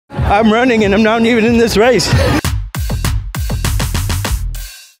I'm running and I'm not even in this race.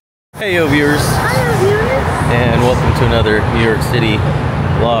 Hey yo viewers. Hi viewers. And welcome to another New York City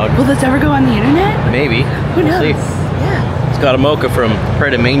vlog. Will this ever go on the internet? Maybe. Who knows? See. Yeah. It's got a mocha from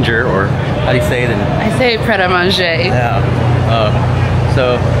Pret a Manger, or how do you say it? I say Pret a Manger. Yeah.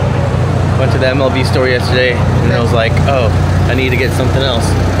 So went to the MLB store yesterday and I was like, oh, I need to get something else.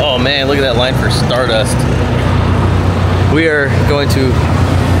 Oh man, look at that line for Stardust. We are going to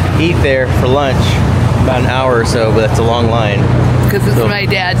eat there for lunch about an hour or so, but that's a long line. Because it's my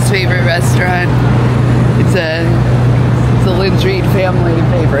dad's favorite restaurant. It's a Lynch Reed family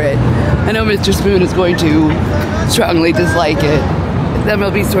favorite. I know Mr. Spoon is going to strongly dislike it. Is the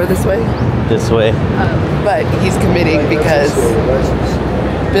MLB store this way? This way. But he's committing because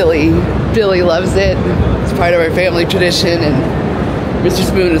Billy loves it. It's part of our family tradition, and Mr.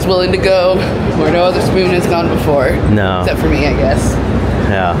 Spoon is willing to go where no other spoon has gone before. No. Except for me, I guess.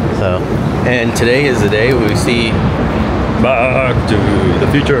 Yeah, so. And today is the day we see Back to the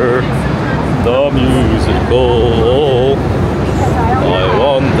Future, the musical. I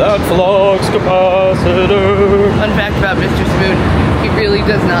want that flux capacitor. Fun fact about Mr. Spoon, he really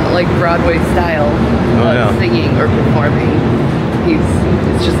does not like Broadway style of singing or performing.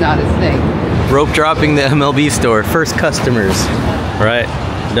 It's just not his thing. Rope dropping the MLB store. First customers. Right,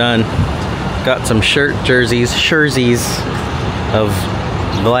 done. Got some jerseys of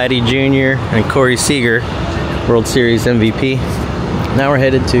Vladdy Jr. and Corey Seager, World Series MVP. Now we're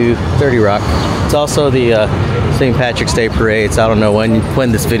headed to 30 Rock. It's also the St. Patrick's Day parade. So I don't know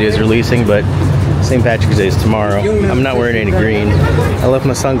when this video is releasing, but St. Patrick's Day is tomorrow. I'm not wearing any green. I left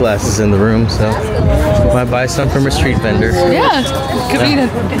my sunglasses in the room, so might buy some from a street vendor. Yeah,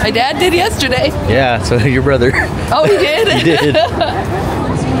 convenient. My dad did yesterday. Yeah, so your brother. Oh, he did? He did.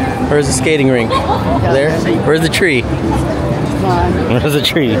 Where's the skating rink? There? Where's the tree? Come on. Where's the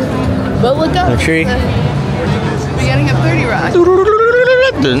tree? But look up. The tree? Beginning of 30 Rock.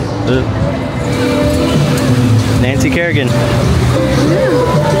 Nancy Kerrigan.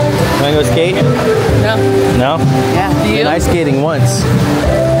 Want to go skate? No. No? Yeah. Do you? Been ice skating once.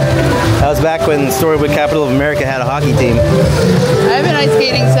 That was back when Storywood Capital of America had a hockey team. I've been ice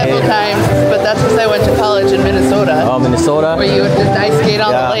skating several times, but that's because I went to college in Minnesota. Oh, Minnesota? Where you would just ice skate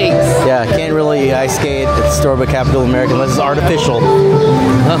on the lakes. Yeah, can't really ice skate at Storywood Capital of America unless it's artificial.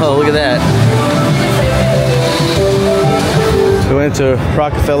 Oh, look at that. We went to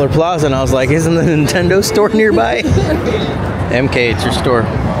Rockefeller Plaza and I was like, isn't the Nintendo store nearby? MK, it's your store.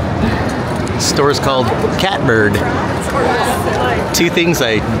 The store is called Catbird. Two things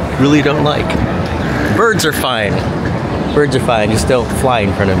I really don't like. Birds are fine. Birds are fine, just don't fly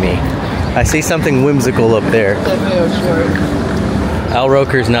in front of me. I see something whimsical up there. Al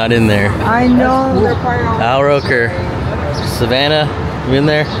Roker's not in there. I know. Al Roker. Savannah, you in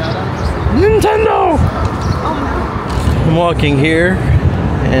there? Nintendo! I'm walking here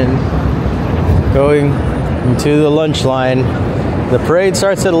and going into the lunch line. The parade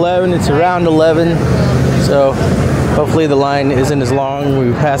starts at 11, it's around 11, so hopefully the line isn't as long.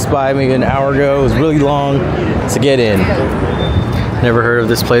 We passed by maybe an hour ago, it was really long to get in. Never heard of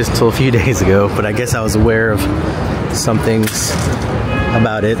this place until a few days ago, but I guess I was aware of some things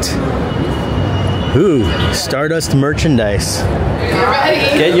about it. Ooh, Stardust merchandise.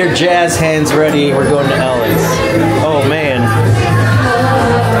 Get your jazz hands ready, we're going to Ellen's. Oh man.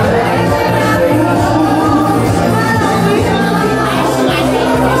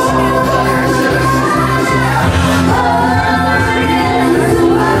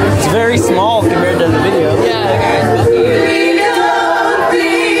 It's very small compared to the video. Yeah.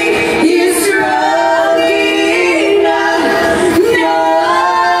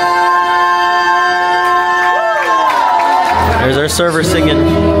 There's our server singing.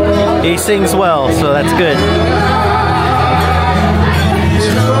 He sings well, so that's good.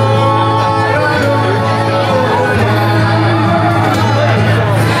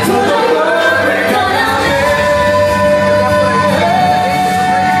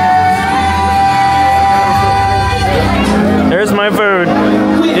 There's my food.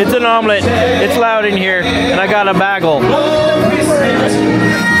 It's an omelet. It's loud in here, and I got a bagel.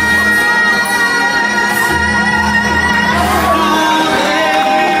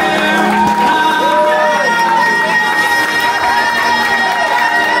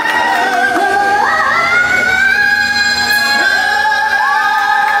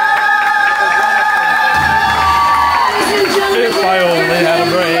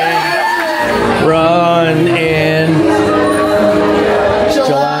 Run in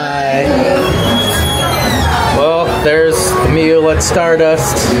July. Well, there's the meal at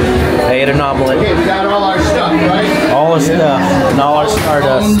Stardust. I ate an omelet. Okay, we got all our stuff, right? All all our stuff and all our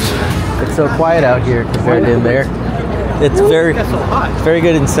Stardust. It's so quiet out here compared to in there. It's very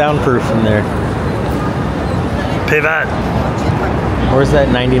good and soundproof in there. Pay that. Where's that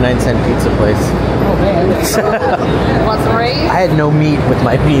 99-cent pizza place? Oh man. Want some raise? I had no meat with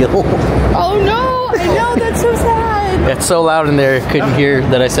my meal. Oh no! I know, that's so sad. It's so loud in there, I couldn't hear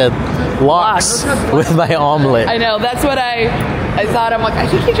that I said lox with my omelet. I know, that's what I thought. I'm like, I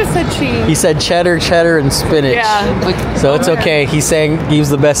think he just said cheese. He said cheddar, and spinach. Yeah. Like, so it's okay. He was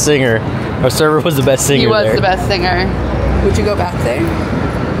the best singer. Our server was the best singer. He was there. The best singer. Would you go back there?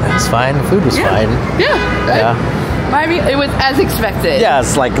 It was fine. The food was fine. Yeah. Yeah. It was as expected. Yeah,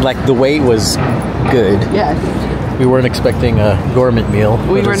 it's like the wait was good. Yes. We weren't expecting a gourmet meal.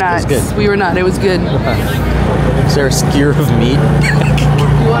 We were not. It was good. We were not. It was good. Is there a skewer of meat?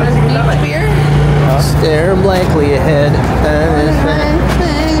 You want a meat beer? Stare blankly ahead.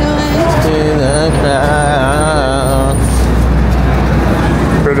 To the crowd.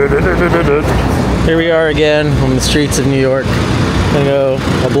 Here we are again on the streets of New York. Gonna go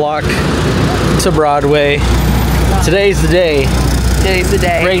a block to Broadway. Today's the day. Today's the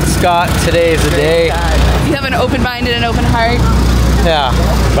day. Great Scott, today is the day. You have an open mind and an open heart. Yeah.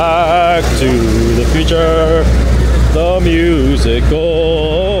 Back to the Future, the musical.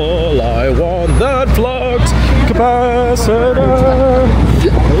 I want that flux capacitor.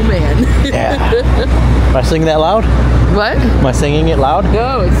 Oh man. Yeah. Am I singing that loud? What? Am I singing it loud?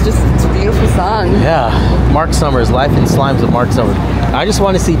 No, it's a beautiful song. Yeah. Mark Summers, Life in Slimes of Mark Summers. I just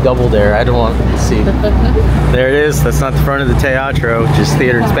want to see Double Dare. I don't want to see. There it is. That's not the front of the teatro, just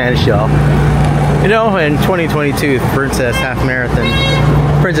theater in Spanish, y'all. You know, in 2022, Princess Half Marathon,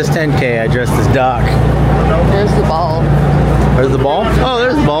 Princess 10K, I dressed as Doc. There's the ball. There's the ball? Oh,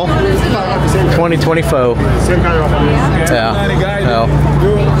 there's the ball. 2024. Yeah. Oh.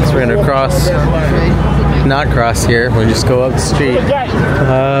 So we're gonna cross. Not cross here. We'll just go up the street.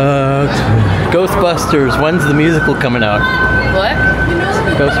 Ghostbusters. When's the musical coming out? What?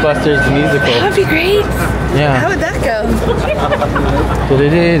 Ghostbusters the musical. That'd be great. Yeah. How would that go?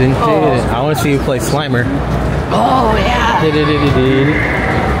 I want to see you play Slimer. Oh yeah.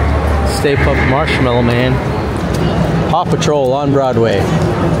 Stay Puft Marshmallow Man. Paw Patrol on Broadway.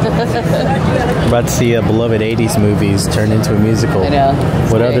 I'm about to see beloved 80s movies turned into a musical. I know.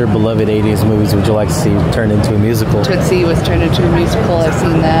 What other beloved 80s movies would you like to see turned into a musical? Tootsie was turned into a musical. I've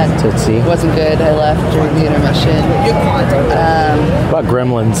seen that. Tootsie. It wasn't good. I left during the intermission. What about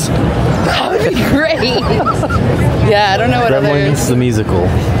Gremlins? That would be great. Yeah, I don't know what Gremlins the musical.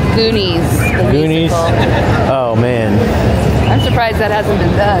 Goonies. The Goonies? musical. Oh man. I'm surprised that hasn't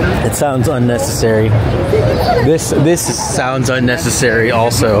been done. It sounds unnecessary. This sounds unnecessary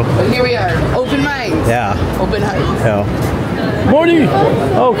also. But here we are. Open minds. Yeah. Open hearts. Oh. Morty!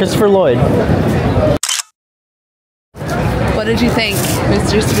 Oh, Christopher Lloyd. What did you think,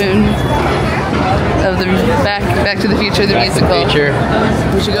 Mr. Spoon, of the Back to the Future, the musical? Back to the Future.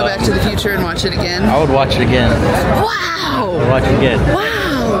 We should go Back to the Future and watch it again. I would watch it again. Wow! I'd watch it again.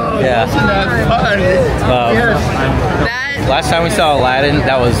 Wow! Yeah. Last time we saw Aladdin,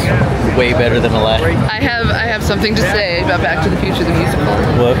 that was way better than Aladdin. I have something to say about Back to the Future, the musical.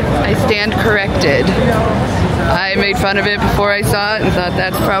 What? I stand corrected. I made fun of it before I saw it and thought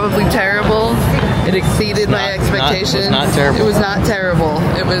that's probably terrible. It exceeded my expectations. It was not terrible. It was not terrible.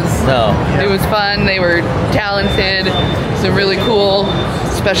 It was It was fun. They were talented. Some really cool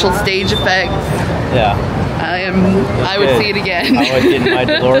special stage effects. Yeah. I would see it again. I would get in my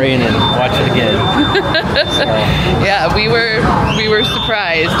DeLorean and watch it again. So. Yeah, we were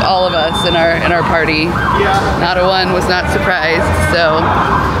surprised, all of us in our party. Not a one was not surprised. So,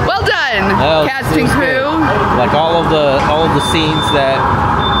 well done, cast and crew. Like all of the scenes that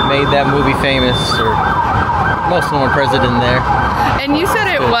made that movie famous, or most of them were present in there. And you said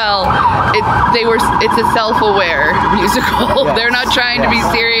it well. It's a self-aware musical. Yes. They're not trying to be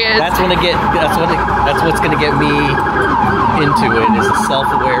serious. That's what's gonna get me into it. Is a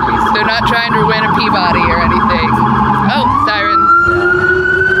self-aware musical. They're not trying to win a Peabody or anything. Oh, siren.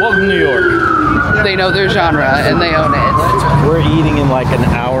 Welcome to New York. They know their genre and they own it. We're eating in like an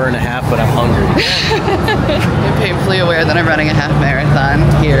hour and a half, but I'm hungry. I'm painfully aware that I'm running a half marathon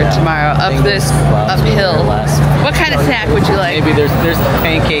here tomorrow up this uphill. What kind of snack would you like? Maybe there's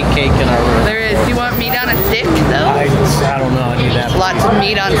pancake cake in our room. There is. Do you want meat on a stick though? I don't know. I need that. Lots of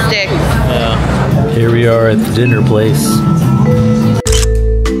meat on sticks. Yeah. Here we are at the dinner place.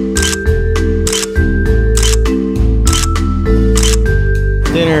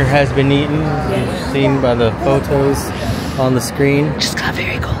 Dinner has been eaten, seen by the photos on the screen. Just got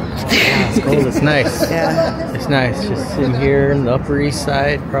very cold. Yeah, it's cold. It's nice. Yeah. It's nice. Just sitting here in the Upper East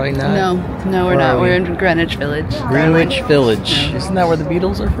Side. Probably not. No, we're not. We're in Greenwich Village. Greenwich Village. No. Isn't that where the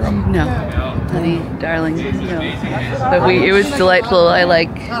Beatles are from? No. Honey, darling, no. But it was delightful. I like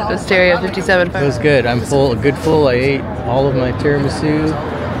Osteria 57. It was good. I'm full. Good full. I ate all of my tiramisu.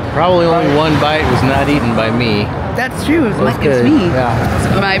 Probably only one bite was not eaten by me. That's true. It's me.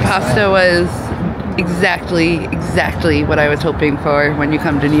 Yeah. My pasta was exactly what I was hoping for when you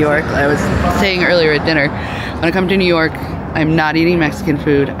come to New York. I was saying earlier at dinner, when I come to New York, I'm not eating Mexican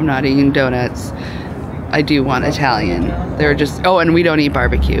food. I'm not eating donuts. I do want Italian. They're just, and we don't eat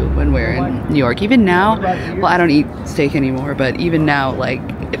barbecue when we're in New York. Even now, well, I don't eat steak anymore, but even now, like,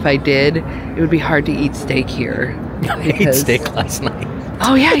 if I did, it would be hard to eat steak here. I ate steak last night.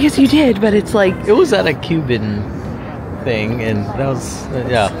 Oh yeah, I guess you did, but it's like... It was at a Cuban thing, and that was,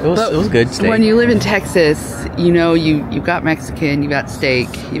 it was good steak. When you live in Texas, you know, you got Mexican, you got steak,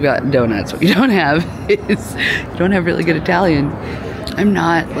 you got donuts. What you don't have is, you don't have really good Italian. I'm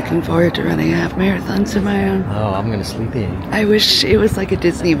not looking forward to running half marathons of my own. Oh, I'm gonna sleep in. I wish it was like a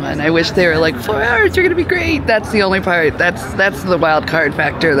Disney one. I wish they were like 4 hours. You're gonna be great. That's the only part. That's the wild card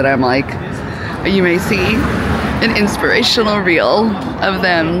factor that I'm like. You may see an inspirational reel of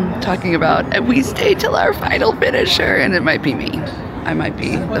them talking about we stay till our final finisher, and it might be me. I might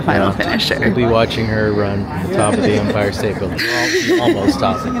be the final finisher. We'll be watching her run top of the Empire State Building. Well, almost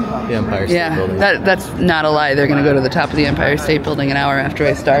top of the Empire State Building. Yeah, that's not a lie. They're going to go to the top of the Empire State Building an hour after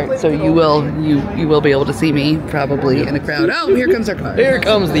I start. So you will be able to see me probably in the crowd. Oh, here comes our car. Here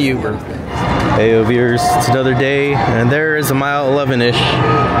comes the Uber. Hey, viewers, it's another day, and there is a mile 11-ish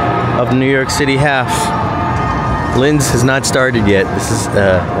of the New York City half. Lynn's has not started yet. This is, and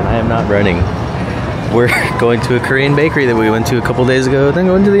I am not running. We're going to a Korean bakery that we went to a couple days ago, then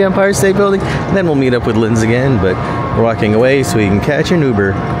going to the Empire State Building, and then we'll meet up with Lynn's again, but we're walking away so we can catch an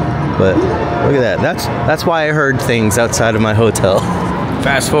Uber. But look at that. That's why I heard things outside of my hotel.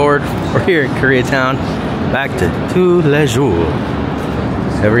 Fast forward, we're here in Koreatown, back to tous les jours.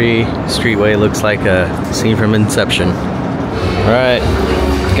 Every streetway looks like a scene from Inception. Alright,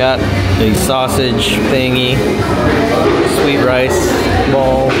 got the sausage thingy, sweet rice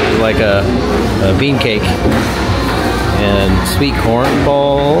ball, like a bean cake, and sweet corn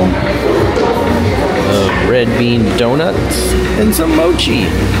ball, red bean donuts, and some mochi.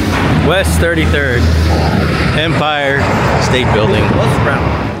 West 33rd, Empire State Building.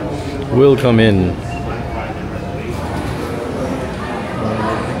 We'll come in.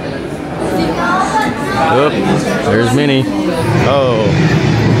 Oh, there's Minnie. Oh,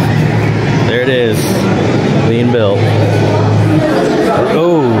 there it is. Being built.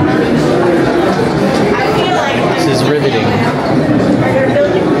 Oh, this is riveting.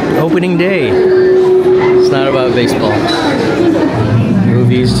 Opening day. It's not about baseball.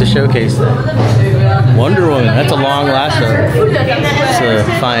 Movies to showcase that. Wonder Woman. That's a long lasso. It's a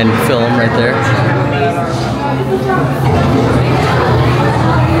fine film right there.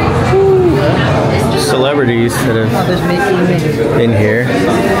 Celebrities that have been here.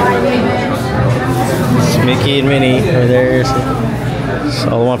 It's Mickey and Minnie are there. So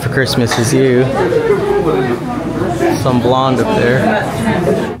all I want for Christmas is you. Some blonde up there.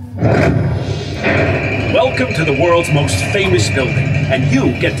 Welcome to the world's most famous building, and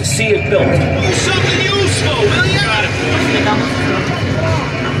you get to see it built. Do something useful, will you? Got it.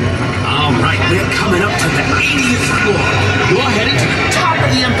 All right, we're coming up to the 80th floor. You're headed to the top of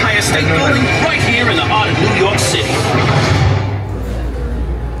the Empire State Building, right here in the heart of New York City.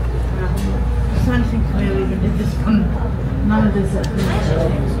 Something clearly, but it just none of this.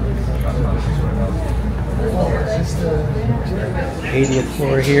 80th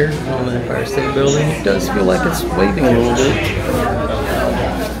floor here on the Empire State Building. It does feel like it's waving a little bit.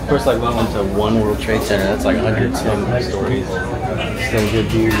 Of course, like we went to One World Trade Center. That's like 100-some stories. Still a good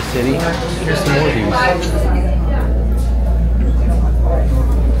view of the city. Here's some more views.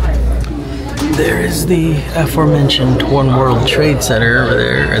 There is the aforementioned One World Trade Center over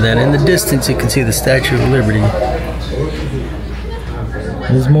there, and then in the distance you can see the Statue of Liberty.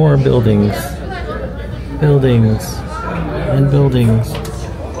 There's more buildings. Buildings and buildings.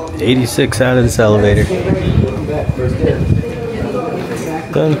 86 out of this elevator.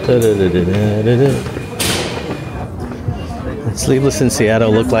 Dun, da, da, da, da, da, da. Sleepless in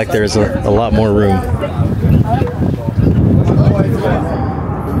Seattle looked like there's a lot more room.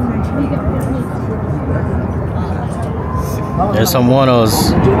 There's some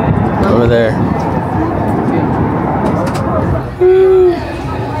one-ohs over there.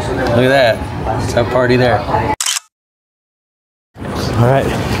 Look at that. Let's have a party there. Alright.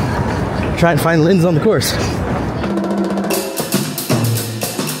 Try and find Lynn's on the course.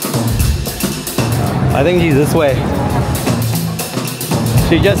 I think she's this way.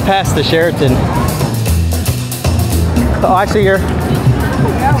 She just passed the Sheraton. Oh, I see her.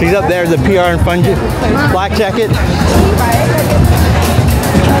 She's up there, the PR and Fun black jacket.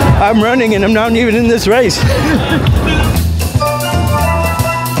 I'm running and I'm not even in this race.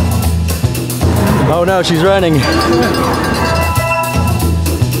 Oh no, she's running.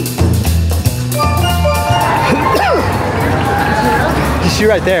 Is she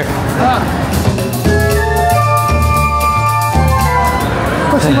right there?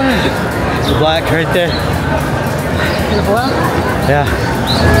 What's she wearing? The black right there. The black? Yeah.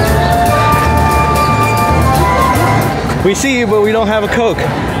 We see you, but we don't have a Coke.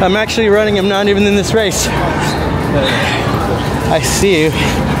 I'm actually running. I'm not even in this race. I see you.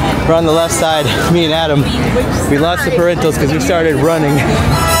 We're on the left side, me and Adam. We lost the parentals because we started running.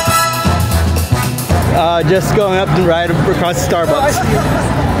 Just going up and right across the Starbucks.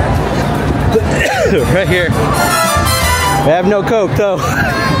 Right here. We have no Coke though.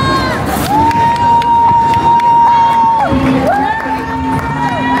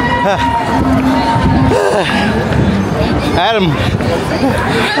 Adam,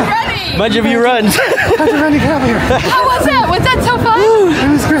 bunch of you runs. How's your running out here? How was that? Was that so fun?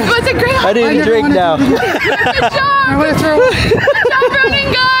 It was great. Was it great? I didn't drink now. Good job! Good job running,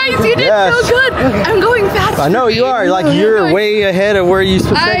 guys! You did so good! I'm going faster. I know you are. Like you're way ahead of where you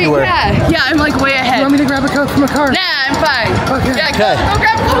said you were. Yeah, I'm like way ahead. You want me to grab a Coke from a car? Nah, I'm fine. Okay. Yeah, go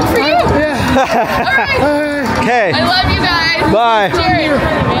grab a Coke for you. Yeah. Alright. Okay. I love you guys. Bye. Jared, you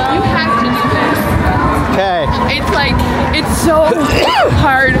have to do this. Okay. It's like, it's so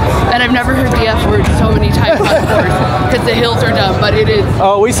hard, and I've never heard the F word so many times on the course, because the hills are dumb, but it is.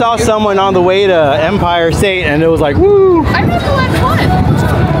 Oh, we saw someone on the way to Empire State, and it was like, woo. I'm not the last one.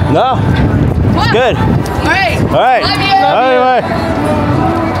 No. What? Good. Alright. All right. Love you.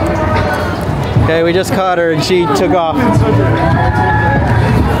 Bye. Okay, we just caught her, and she took off.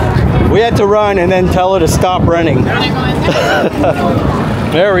 We had to run and then tell her to stop running.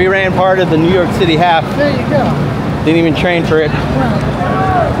 There, we ran part of the New York City half. There you go. Didn't even train for it.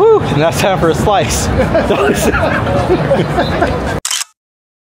 Woo! And now it's time for a slice.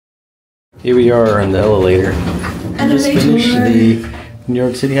 Here we are in the elevator. And Just finished the New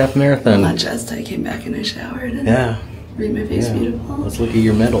York City half marathon. Not just, I came back and I showered and Yeah. made my face beautiful. Let's look at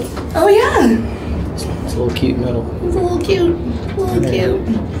your medal. Oh yeah, It's a little cute medal. it's a little cute, cute.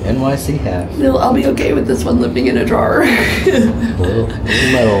 NYC half. I'll be okay with this one living in a drawer. Little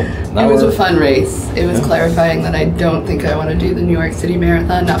medal. It was a fun race. It was clarifying that I don't think I want to do the New York City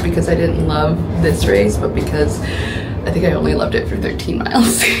Marathon, not because I didn't love this race, but because I think I only loved it for 13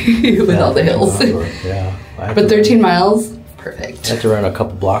 miles with all the hills. Yeah. But 13 miles, perfect. I had to run a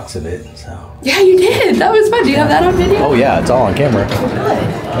couple blocks of it, so. Yeah, you did. That was fun. Do you have that on video? Oh yeah, it's all on camera. Good.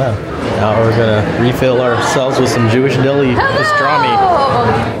 Yeah. Now we're gonna refill ourselves with some Jewish deli pastrami.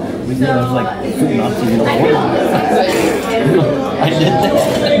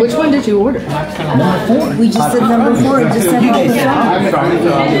 Which one did you order? Number 4. We just said number 4. It just said number 4.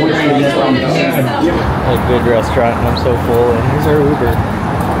 A good restaurant, and I'm so full. And here's our Uber.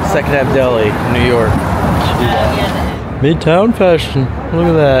 Second Ave Deli, New York. Midtown fashion. Look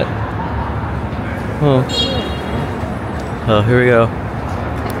at that. Oh. Oh, here we go.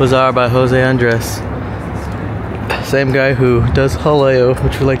 Bazaar by Jose Andres. Same guy who does haleo,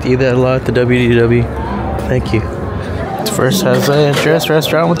 which we like to eat that a lot at the WDW. Thank you. It's first Jose Andres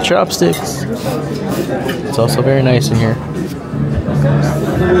restaurant with chopsticks. It's also very nice in here.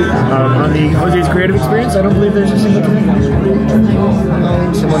 On the Jose's creative experience, I don't believe there's a single thing.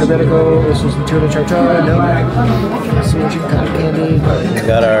 Simone Iberico, this was the tuna tartare, no. Sweet cotton candy. We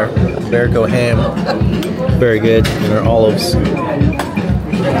got our Iberico ham. Very good. And our olives.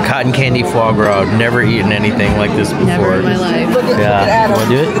 Cotton candy foie gras. Never eaten anything like this before. Never in my life. Yeah. You want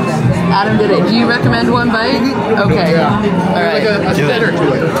to do it? Adam did it. Do you recommend one bite? Okay. All right. A better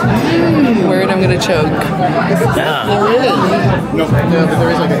to it. Word, I'm going to choke. Yeah. No, but there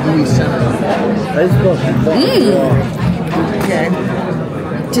is like a gooey center. Okay.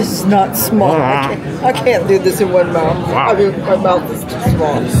 Just not small. I can't do this in one mouth. I mean, my mouth is too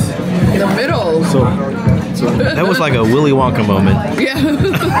small. In the middle. That was like a Willy Wonka moment. Yeah.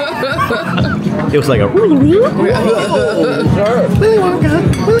 It was like a.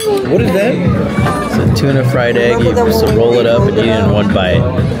 What is that? It's a tuna fried egg. You just roll it up and eat it in one bite.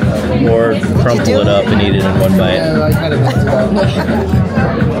 Or crumple it up and eat it in one bite. Yeah, I kind of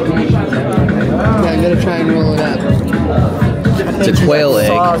Yeah, I'm going to try and roll it up. It's a quail egg.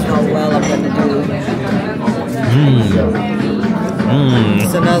 Saws how well I'm gonna do.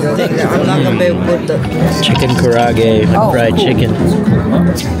 It's another thing that I'm not gonna be able to put the Chicken karage, like fried chicken.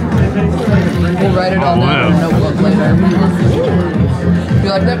 We'll write it all down in a notebook later. You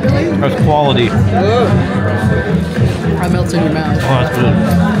like that, Billy? That's quality. How melts in your mouth. Oh,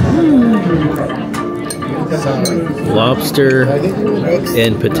 that's good. Lobster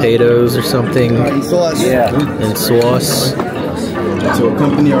and potatoes or something. Sauce. Yeah. And sauce. To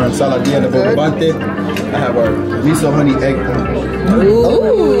accompany our ensaladilla de bogavante, I have our miso honey eggplant. Ooh.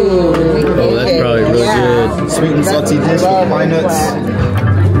 Oh, that's probably really good. Sweet and salty dish with pine nuts.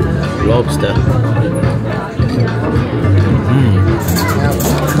 Lobster.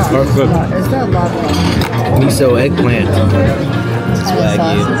 Perfect. Is that lobster? Miso eggplant.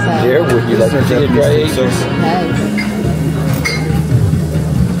 Wagyu. Here, would you like to take a dry egg?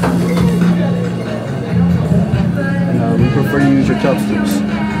 We prefer to use your chopsticks.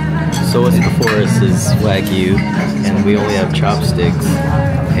 So what's before us is Wagyu, and we only have chopsticks.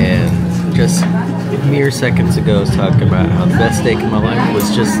 And just mere seconds ago, I was talking about how the best steak in my life was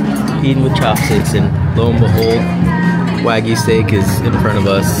just eating with chopsticks, and lo and behold, Wagyu steak is in front of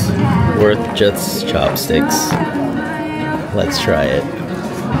us, worth just chopsticks. Let's try it.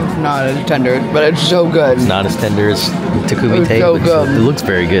 Not as tender, but it's so good. It's not as tender as Takumi It's steak, so but good. it looks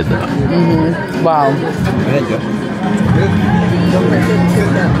very good though. Wow.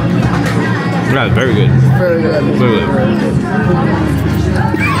 Yeah, very good. Very good. Very good.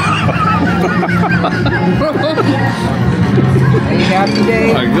 Are you happy,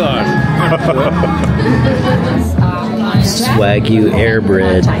 Dave? My God. Wagyu air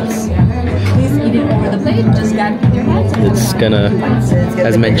bread. Please eat it over the plate. Just gotta keep your hands on it. It's gonna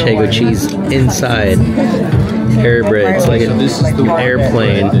has manchego cheese inside. Air bread. It's like an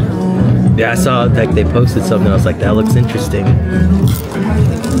airplane. Yeah, I saw like they posted something. I was like, that looks interesting.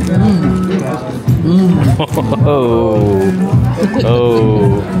 Oh,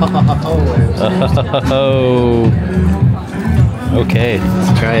 oh, oh. Okay,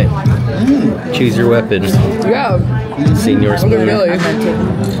 let's try it. Choose your weapon, Yeah. Senior Spoon. Really.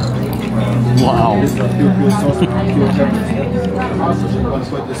 Wow.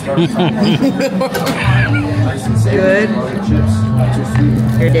 Good.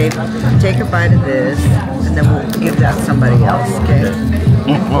 Here, Dave, take a bite of this, and then we'll give that to somebody else, okay?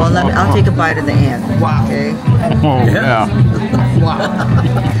 Well, I'll take a bite of the end, okay? Oh, yeah.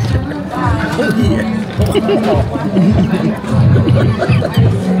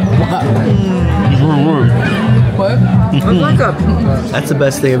 What? It's like a That's the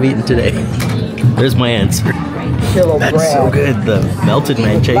best thing I've eaten today. There's my answer. kilo bread. That's so good. The melted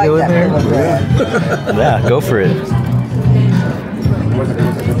manchego in there. Yeah, go for it.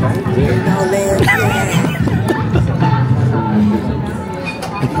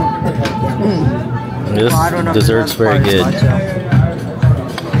 This dessert's very good.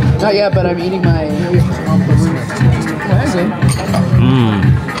 Not yet, but I'm eating my.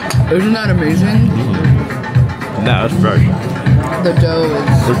 Isn't that amazing? No, it's fresh. The dough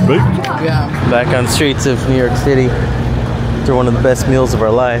is. It's big. Yeah. Back on the streets of New York City. They're one of the best meals of our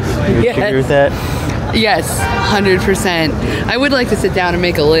life. You Yes. agree with that? Yes, 100%. I would like to sit down and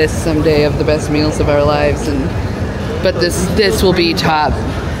make a list someday of the best meals of our lives, but this will be top,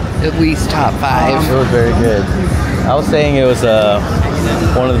 at least top 5. It was very good. I was saying it was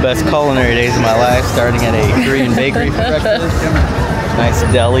one of the best culinary days of my life, starting at a Korean bakery for breakfast, nice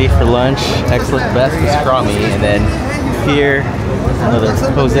deli for lunch, excellent best pastrami, and then here, another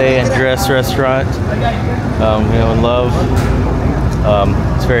Jose Andres restaurant, in Love.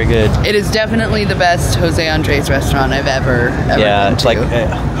 It's very good. It is definitely the best Jose Andres restaurant I've ever Yeah, been it's to. like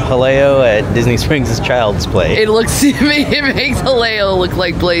Haleo at Disney Springs' Child's Play. It makes Haleo look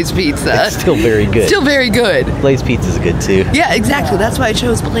like Blaze Pizza. It's still very good. Still very good. Blaze Pizza's good too. Yeah, exactly. That's why I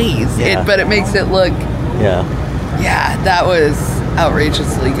chose Blaze. Yeah. But it makes it look. Yeah. Yeah, that was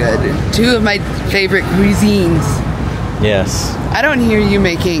outrageously good. 2 of my favorite cuisines. Yes. I don't hear you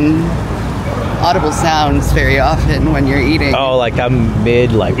making audible sounds very often when you're eating. Oh, like I'm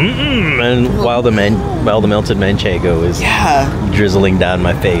mid, like and while the melted manchego is drizzling down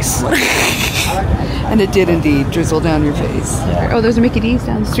my face. And it did indeed drizzle down your face. Yeah. Oh, there's a Mickey D's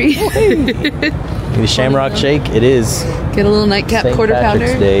down the street. The Shamrock Shake, it is Get a little nightcap St. quarter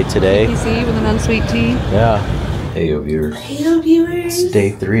Patrick's pounder. Day today. PPC with an unsweet tea. Yeah. Hey, yo, viewers. Hello, viewers. It's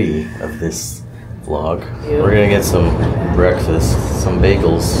day 3 of this vlog. We're gonna get some breakfast, some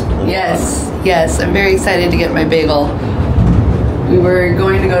bagels. Yes, I'm very excited to get my bagel. We were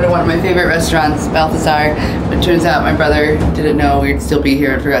going to go to one of my favorite restaurants, Balthazar, but it turns out my brother didn't know we'd still be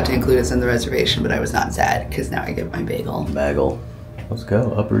here and forgot to include us in the reservation, but I was not sad because now I get my bagel. Bagel. Let's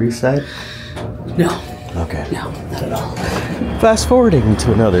go. Upper East Side? No, Okay. No, not at all. Fast forwarding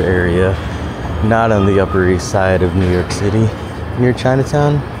to another area, not on the Upper East Side of New York City, near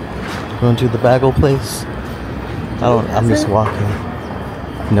Chinatown. Going to the bagel place. I'm just walking.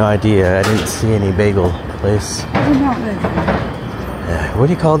 No idea. I didn't see any bagel place. What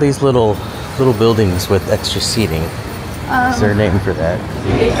do you call these little buildings with extra seating? Is there a name for that?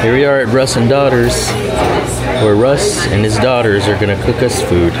 Here we are at Russ and Daughters, where Russ and his daughters are gonna cook us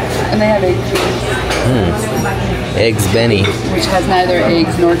food. And they have eggs. Eggs Benny. Which has neither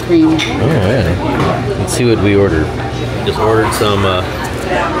eggs nor cream. Oh yeah. Let's see what we ordered. Just ordered some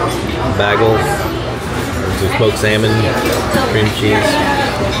bagel, some smoked salmon, cream cheese,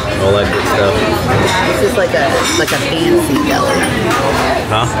 all that good stuff. This is like a fancy deli.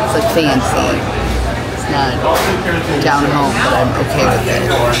 Huh? It's like fancy. It's not down home, but I'm okay with it.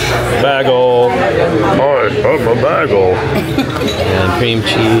 Bagel. Hi, I'm a bagel. And cream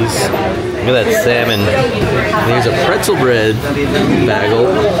cheese. Look at that salmon. There's a pretzel bread bagel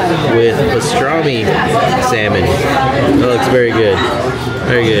with pastrami salmon. That looks very good.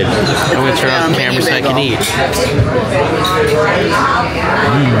 Very good. I'm going to turn off the camera so I can eat.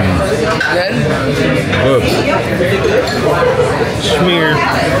 Good? Schmear.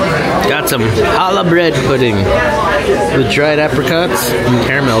 Got some challah bread pudding with dried apricots and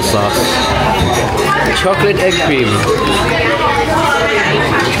caramel sauce. Chocolate egg cream,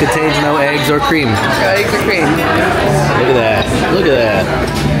 which contains no eggs or cream. No eggs or cream. Look at that. Look at that.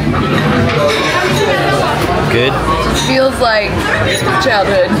 Good? Feels like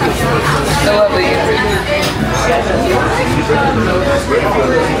childhood. I love these.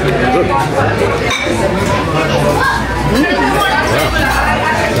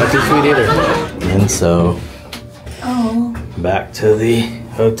 Not too sweet either. And so, back to the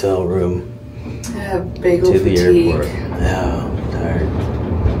hotel room. Bagel To the fatigue. airport. Yeah, I'm tired.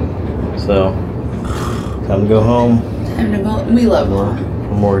 So, time to go home. Time to go. We love mom.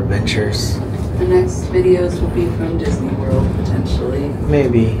 For more adventures. The next videos will be from Disney World, potentially.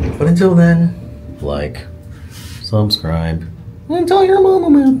 Maybe. But until then, like, subscribe, and tell your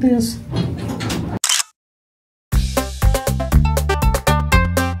mom about this.